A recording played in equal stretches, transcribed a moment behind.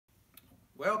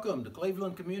Welcome to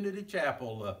Cleveland Community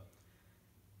Chapel.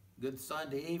 Good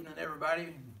Sunday evening,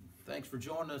 everybody. Thanks for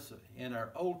joining us in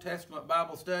our Old Testament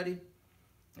Bible study.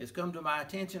 It's come to my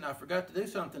attention I forgot to do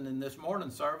something in this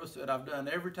morning service that I've done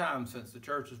every time since the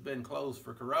church has been closed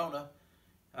for Corona.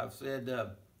 I've said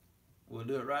we'll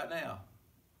do it right now.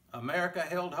 America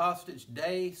held hostage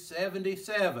day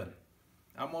 77.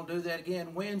 I'm going to do that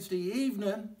again Wednesday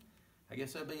evening. I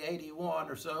guess that'll be 81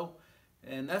 or so.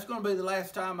 And that's going to be the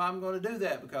last time I'm going to do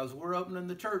that because we're opening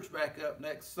the church back up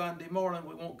next Sunday morning.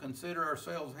 We won't consider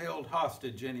ourselves held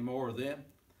hostage anymore then.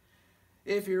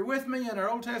 If you're with me in our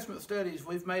Old Testament studies,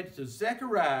 we've made it to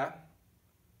Zechariah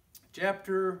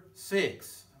chapter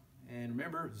 6. And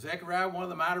remember, Zechariah, one of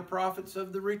the minor prophets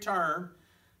of the return.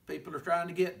 People are trying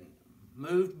to get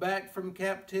moved back from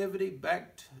captivity,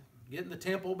 back to getting the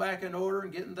temple back in order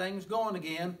and getting things going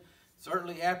again.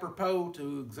 Certainly apropos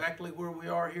to exactly where we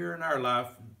are here in our life,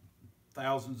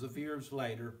 thousands of years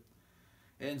later.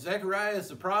 And Zechariah is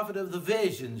the prophet of the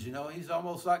visions. You know, he's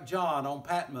almost like John on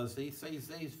Patmos. He sees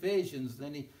these visions,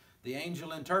 then the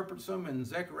angel interprets them, and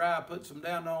Zechariah puts them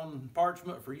down on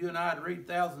parchment for you and I to read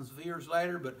thousands of years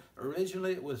later. But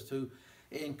originally it was to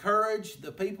encourage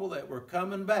the people that were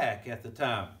coming back at the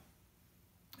time.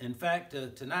 In fact,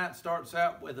 tonight starts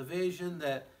out with a vision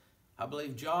that I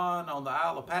believe John on the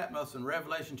Isle of Patmos in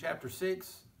Revelation chapter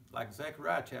 6, like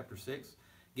Zechariah chapter 6,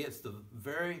 gets the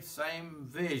very same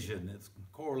vision. It's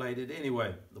correlated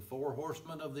anyway. The four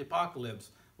horsemen of the apocalypse,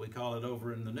 we call it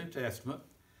over in the New Testament.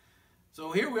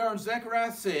 So here we are in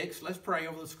Zechariah 6. Let's pray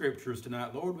over the scriptures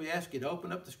tonight. Lord, we ask you to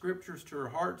open up the scriptures to our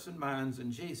hearts and minds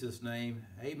in Jesus' name.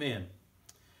 Amen.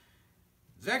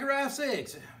 Zechariah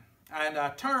 6. And I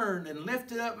turned and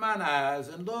lifted up mine eyes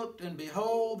and looked, and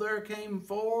behold, there came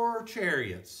 4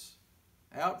 chariots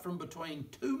out from between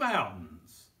 2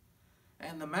 mountains.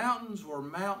 And the mountains were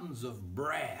mountains of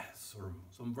brass, or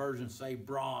some versions say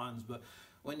bronze. But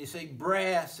when you see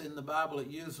brass in the Bible, it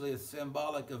usually is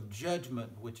symbolic of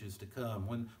judgment, which is to come.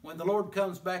 When the Lord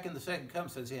comes back in the second coming,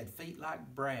 it says he had feet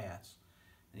like brass.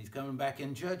 And he's coming back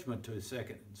in judgment to his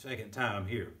second time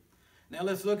here. Now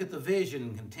let's look at the vision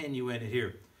and continue in it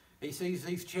here. He sees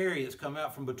these chariots come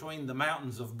out from between the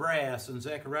mountains of brass, and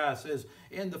Zechariah says,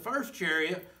 in the first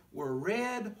chariot were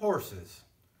red horses.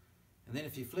 And then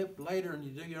if you flip later and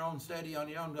you do your own study on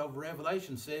your own over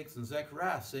Revelation 6 and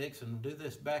Zechariah 6 and do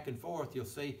this back and forth, you'll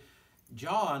see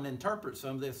John interprets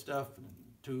some of this stuff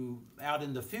to out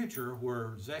in the future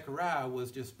where Zechariah was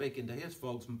just speaking to his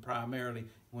folks primarily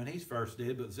when he first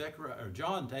did, but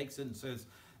John takes it and says,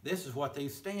 this is what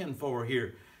these stand for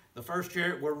here. The first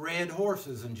chariot were red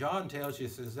horses, and John tells you,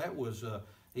 says that was,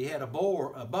 he had a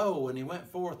bow, and he went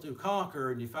forth to conquer,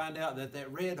 and you find out that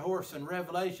that red horse in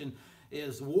Revelation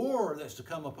is war that's to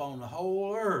come upon the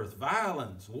whole earth,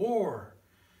 violence, war.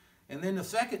 And then the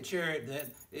second chariot that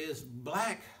is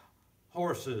black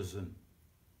horses, and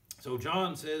so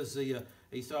John says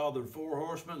he saw the 4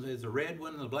 horsemen, there's the red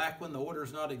one and the black one. The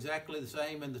order's not exactly the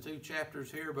same in the 2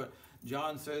 chapters here, but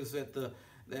John says that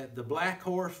the black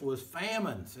horse was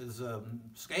famine. Says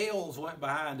scales went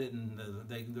behind it, and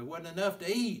there wasn't enough to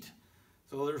eat.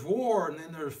 So there's war, and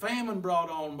then there's famine brought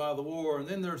on by the war, and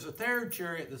then there's a third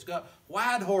chariot that's got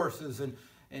white horses,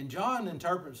 and John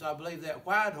interprets, I believe, that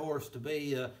white horse to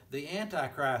be the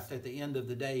Antichrist at the end of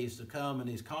the days to come, and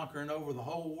he's conquering over the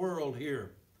whole world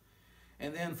here.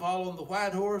 And then following the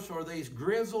white horse are these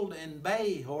grizzled and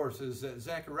bay horses that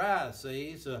Zechariah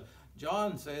sees.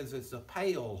 John says it's a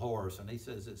pale horse, and he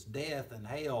says it's death and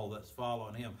hell that's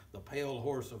following him, the pale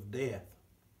horse of death.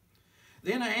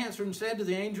 Then I answered and said to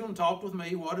the angel and talked with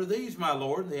me, what are these, my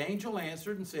Lord? And the angel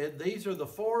answered and said, these are the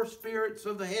 4 spirits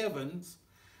of the heavens,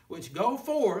 which go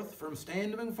forth from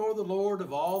standing before the Lord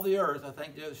of all the earth. I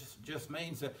think that just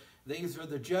means that these are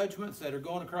the judgments that are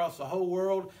going across the whole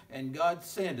world, and God's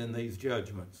sending these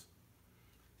judgments.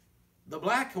 The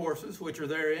black horses, which are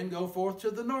therein, go forth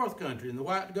to the north country, and the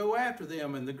white go after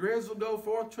them, and the grizzled go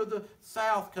forth to the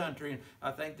south country. And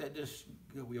I think that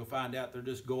we'll find out they're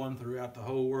just going throughout the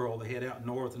whole world. They head out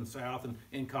north and south and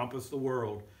encompass the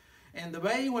world. And the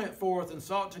bay went forth and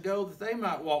sought to go that they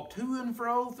might walk to and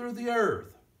fro through the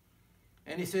earth.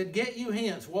 And he said, get you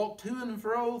hence, walk to and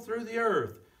fro through the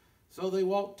earth. So they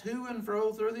walked to and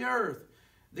fro through the earth.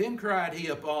 Then cried he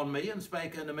upon me, and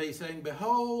spake unto me, saying,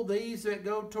 behold, these that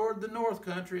go toward the north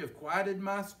country have quieted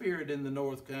my spirit in the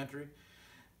north country.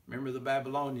 Remember the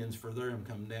Babylonians, for them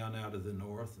come down out of the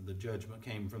north, and the judgment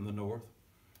came from the north.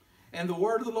 And the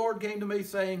word of the Lord came to me,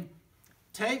 saying,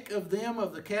 take of them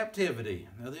of the captivity.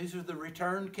 Now these are the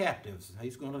returned captives.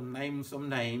 He's going to name some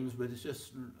names, but it's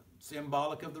just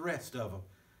symbolic of the rest of them.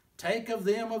 take of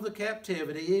them of the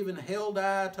captivity, even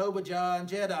Heldai, Tobijah, and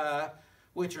Jedi,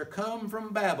 which are come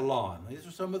from Babylon. These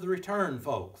are some of the return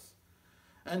folks.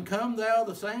 And come thou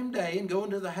the same day, and go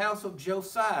into the house of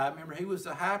Josiah. Remember, he was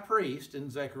the high priest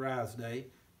in Zechariah's day.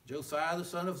 Josiah, the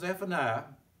son of Zephaniah.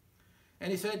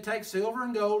 And he said, take silver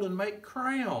and gold, and make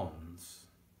crowns,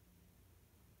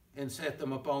 and set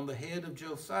them upon the head of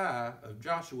Josiah, of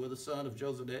Joshua, the son of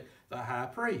Josedek, the high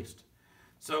priest.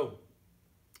 So,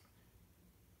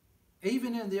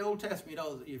 even in the Old Testament,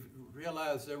 you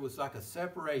realize there was like a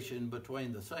separation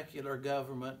between the secular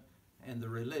government and the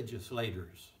religious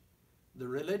leaders. The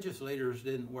religious leaders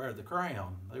didn't wear the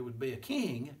crown. There would be a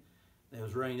king that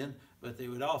was reigning, but there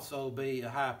would also be a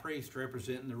high priest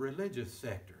representing the religious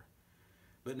sector.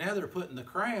 But now they're putting the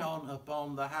crown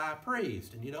upon the high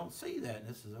priest, and you don't see that. And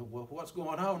this is, well, what's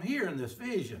going on here in this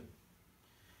vision?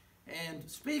 And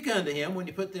speak unto him, when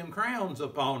you put them crowns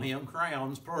upon him,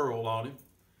 crowns, plural on him,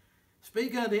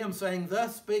 speak unto him, saying,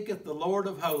 thus speaketh the Lord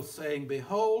of hosts, saying,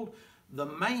 behold, the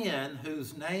man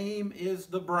whose name is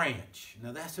the branch.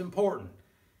 Now that's important.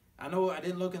 I know I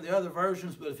didn't look in the other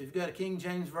versions, but if you've got a King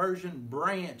James Version,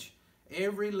 branch,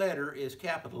 every letter is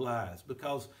capitalized,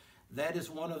 because that is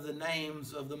one of the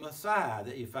names of the Messiah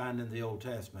that you find in the Old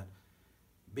Testament.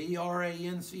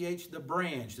 B-R-A-N-C-H, the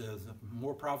branch. There's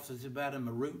more prophecies about him.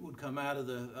 A root would come out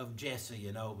of Jesse,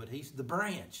 you know, but he's the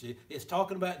branch. It's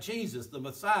talking about Jesus, the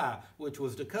Messiah, which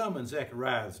was to come in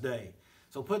Zechariah's day.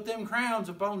 So put them crowns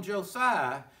upon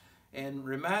Josiah and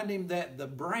remind him that the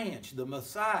branch, the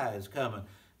Messiah, is coming.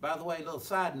 By the way, a little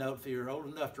side note, if you're old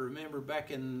enough to remember,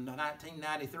 back in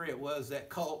 1993, it was that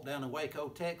cult down in Waco,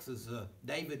 Texas,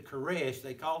 David Koresh.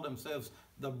 They called themselves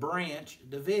the Branch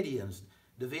Davidians.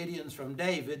 Davidians from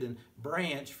David, and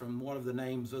Branch from one of the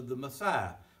names of the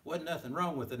Messiah. Wasn't nothing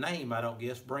wrong with the name, I don't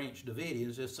guess, Branch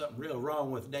Davidians. There's something real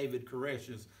wrong with David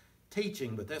Koresh's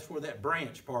teaching, but that's where that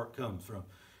branch part comes from.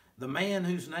 The man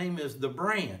whose name is the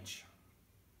branch.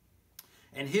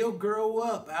 And he'll grow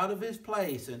up out of his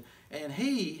place, and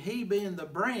he being the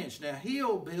branch, now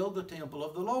he'll build the temple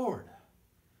of the Lord.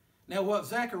 Now what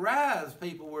Zechariah's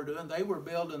people were doing, they were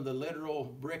building the literal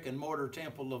brick and mortar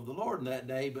temple of the Lord in that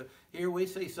day, but here we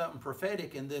see something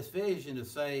prophetic in this vision to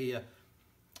say,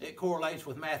 it correlates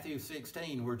with Matthew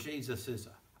 16 where Jesus says,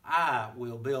 I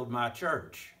will build my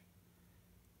church.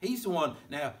 He's the one,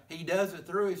 now he does it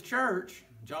through his church.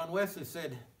 John Wesley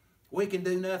said, we can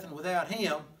do nothing without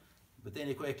him, but then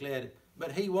he quickly added,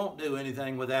 but he won't do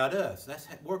anything without us.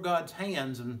 We're God's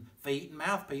hands and feet and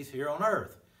mouthpiece here on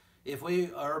earth. If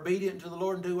we are obedient to the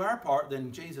Lord and do our part,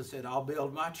 then Jesus said, I'll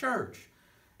build my church.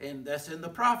 And that's in the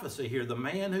prophecy here. The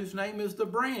man whose name is the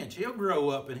branch, he'll grow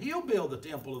up and he'll build the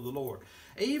temple of the Lord.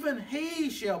 Even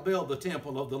he shall build the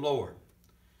temple of the Lord.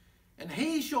 And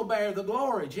he shall bear the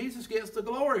glory. Jesus gets the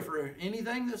glory for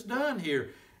anything that's done here.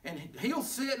 And he'll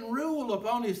sit and rule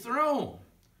upon his throne.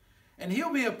 And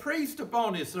he'll be a priest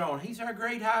upon his throne. He's our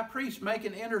great high priest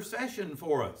making intercession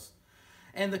for us.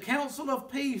 And the counsel of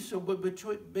peace will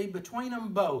be between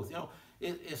them both. You know,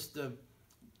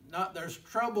 there's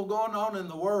trouble going on in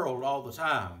the world all the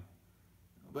time,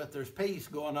 but there's peace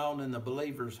going on in the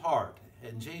believer's heart.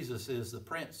 And Jesus is the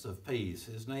Prince of Peace.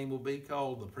 His name will be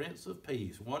called the Prince of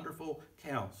Peace, Wonderful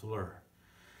Counselor.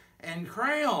 And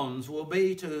crowns will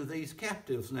be to these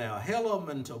captives now, Helam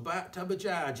and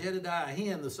Tobijah, Jedidiah,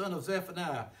 Hen, the son of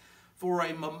Zephaniah, for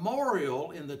a memorial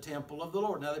in the temple of the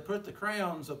Lord. Now, they put the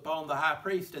crowns upon the high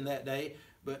priest in that day,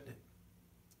 but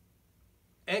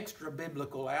extra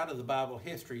biblical out of the Bible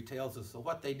history tells us that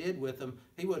what they did with them,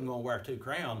 he wasn't going to wear two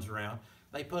crowns around.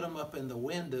 They put them up in the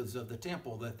windows of the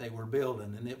temple that they were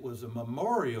building, and it was a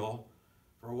memorial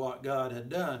for what God had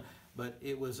done. But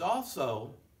it was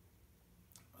also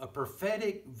a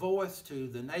prophetic voice to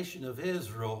the nation of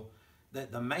Israel that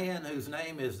the man whose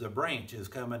name is the branch is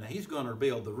coming, and he's going to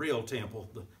build the real temple,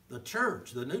 the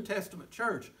church, the New Testament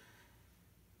church,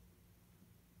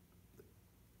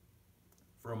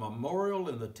 for a memorial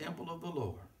in the temple of the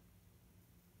Lord.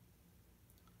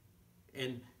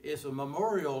 And it's a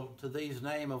memorial to these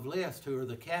name of list who are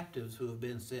the captives who have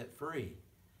been set free.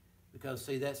 Because,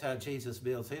 see, that's how Jesus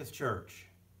builds his church.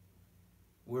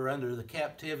 We're under the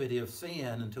captivity of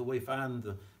sin until we find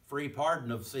the free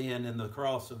pardon of sin in the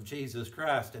cross of Jesus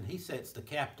Christ, and he sets the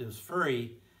captives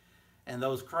free. And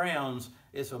those crowns,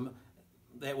 we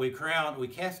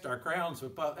cast our crowns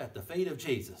at the feet of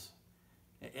Jesus,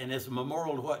 and it's a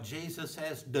memorial to what Jesus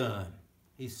has done.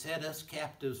 He set us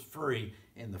captives free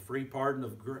in the free pardon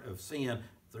of sin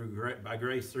by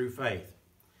grace through faith.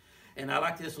 And I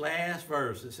like this last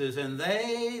verse. It says, and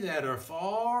they that are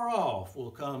far off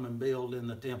will come and build in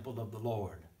the temple of the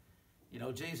Lord. You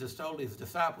know, Jesus told his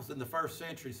disciples in the first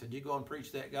century, said, you go and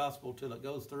preach that gospel till it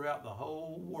goes throughout the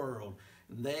whole world.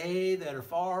 And they that are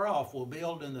far off will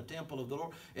build in the temple of the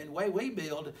Lord. And the way we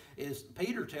build is,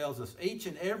 Peter tells us, each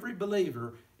and every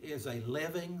believer is a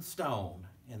living stone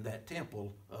in that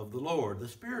temple of the Lord, the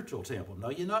spiritual temple. No,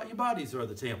 you're not. Your bodies are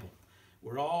the temple.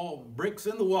 We're all bricks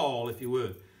in the wall, if you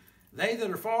would. They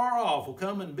that are far off will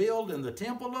come and build in the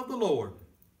temple of the Lord.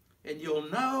 And you'll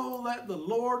know that the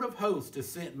Lord of hosts has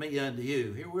sent me unto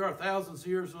you. Here we are thousands of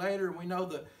years later, and we know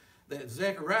that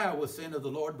Zechariah was sent of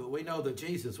the Lord, but we know that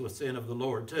Jesus was sent of the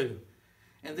Lord too.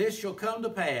 And this shall come to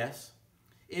pass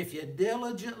if you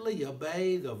diligently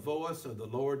obey the voice of the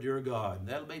Lord your God. And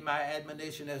that'll be my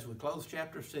admonition as we close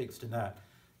chapter 6 tonight.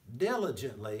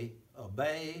 Diligently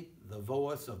obey the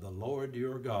voice of the Lord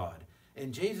your God.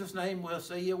 In Jesus' name, we'll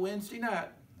see you Wednesday night.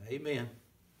 Amen.